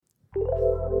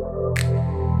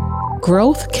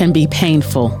Growth can be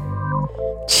painful.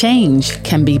 Change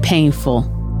can be painful.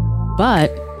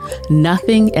 But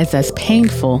nothing is as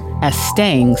painful as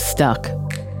staying stuck.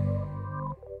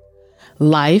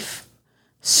 Life,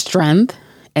 Strength,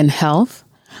 and Health,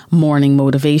 Morning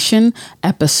Motivation,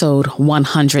 episode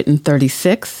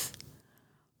 136,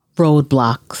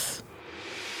 Roadblocks.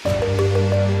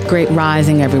 Great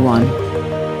rising, everyone.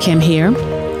 Kim here,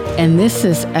 and this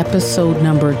is episode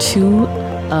number 2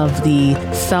 of the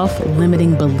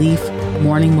Self-Limiting Belief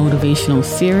Morning Motivational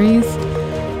Series.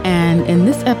 And in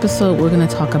this episode, we're going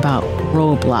to talk about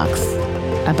roadblocks,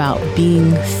 about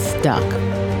being stuck.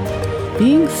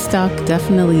 Being stuck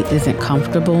definitely isn't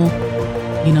comfortable.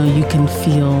 You know, you can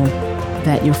feel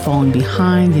that you're falling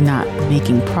behind, you're not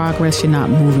making progress, you're not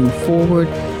moving forward.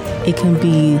 It can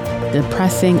be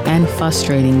depressing and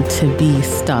frustrating to be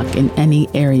stuck in any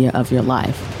area of your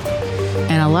life.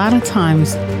 And a lot of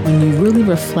times when you really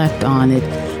reflect on it,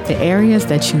 the areas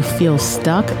that you feel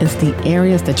stuck is the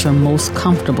areas that you're most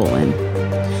comfortable in.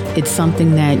 It's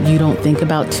something that you don't think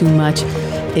about too much.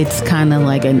 It's kind of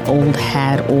like an old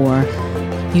hat, or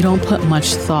you don't put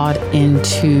much thought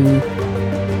into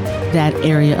that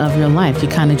area of your life. You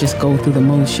kind of just go through the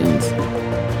motions.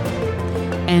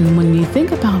 And when you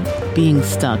think about being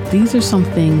stuck, these are some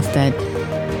things that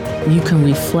you can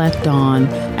reflect on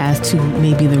as to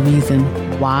maybe the reason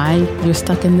why you're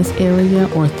stuck in this area,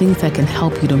 or things that can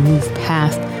help you to move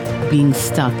past being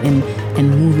stuck and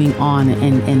moving on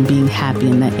and being happy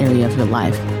in that area of your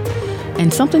life.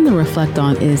 And something to reflect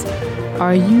on is,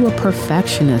 are you a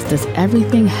perfectionist? Does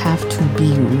everything have to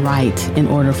be right in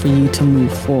order for you to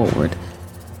move forward?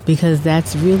 Because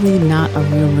that's really not a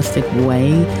realistic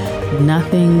way.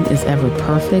 Nothing is ever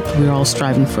perfect. We're all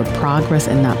striving for progress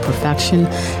and not perfection.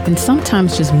 And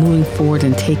sometimes just moving forward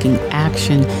and taking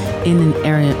action in an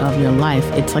area of your life,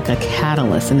 it's like a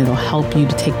catalyst, and it'll help you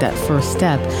to take that first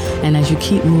step. And as you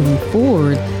keep moving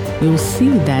forward, you'll see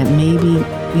that maybe,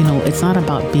 it's not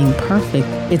about being perfect.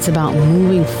 It's about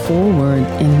moving forward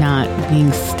and not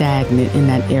being stagnant in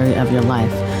that area of your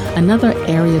life. Another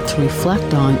area to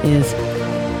reflect on is,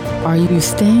 are you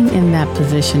staying in that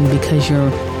position because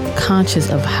you're conscious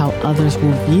of how others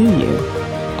will view you?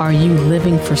 Are you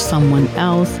living for someone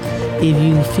else? If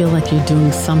you feel like you're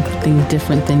doing something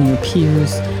different than your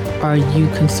peers, are you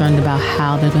concerned about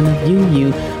how they're going to view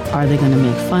you? Are they going to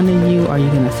make fun of you? Are you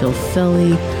going to feel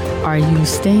silly? Are you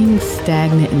staying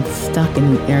stagnant and stuck in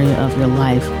an area of your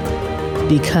life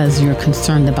because you're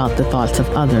concerned about the thoughts of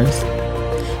others?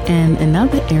 And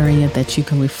another area that you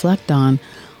can reflect on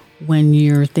when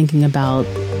you're thinking about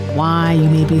why you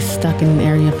may be stuck in an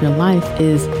area of your life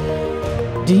is,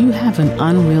 do you have an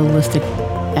unrealistic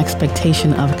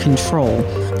expectation of control,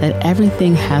 that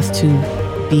everything has to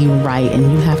be right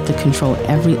and you have to control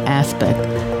every aspect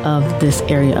of this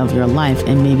area of your life,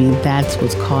 and maybe that's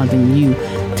what's causing you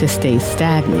to stay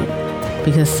stagnant?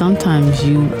 Because sometimes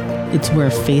it's where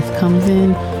faith comes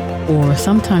in, or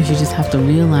sometimes you just have to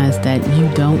realize that you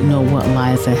don't know what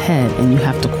lies ahead and you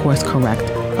have to course correct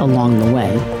along the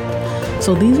way.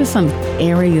 So these are some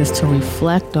areas to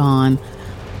reflect on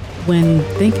when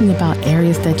thinking about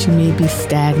areas that you may be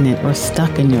stagnant or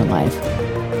stuck in your life.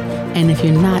 And if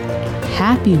you're not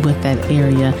happy with that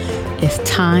area, it's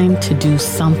time to do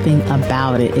something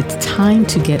about it. It's time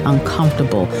to get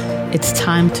uncomfortable. It's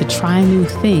time to try new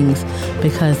things,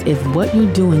 because if what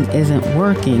you're doing isn't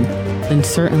working, then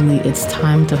certainly it's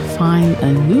time to find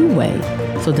a new way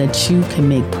so that you can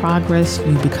make progress,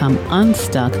 you become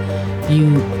unstuck,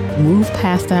 you move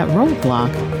past that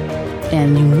roadblock,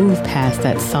 and you move past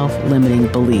that self-limiting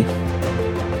belief.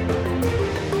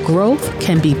 Growth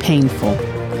can be painful.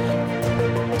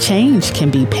 Change can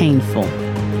be painful.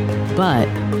 But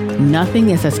nothing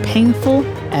is as painful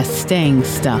as staying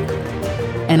stuck.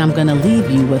 And I'm going to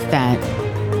leave you with that.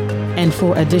 And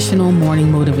for additional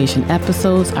morning motivation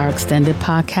episodes, our extended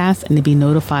podcast, and to be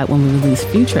notified when we release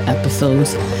future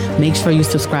episodes, make sure you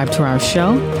subscribe to our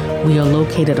show. We are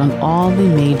located on all the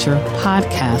major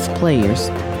podcast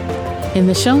players. In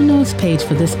the show notes page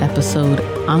for this episode,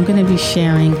 I'm going to be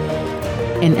sharing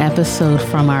an episode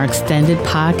from our extended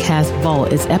podcast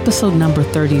vault. It's episode number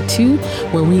 32,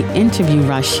 where we interview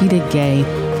Rashida Gay,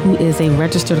 who is a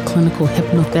registered clinical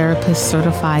hypnotherapist,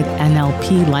 certified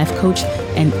NLP life coach,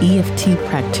 and EFT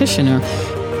practitioner.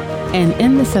 And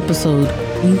in this episode,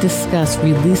 we discuss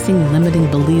releasing limiting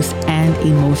beliefs and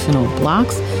emotional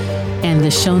blocks. And the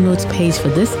show notes page for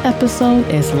this episode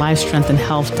is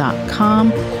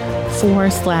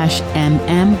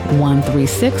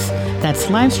lifestrengthandhealth.com/MM136. That's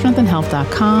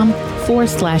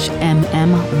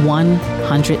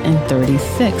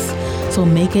lifestrengthandhealth.com/MM136. So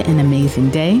make it an amazing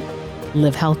day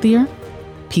live healthier.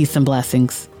 Peace and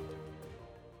blessings.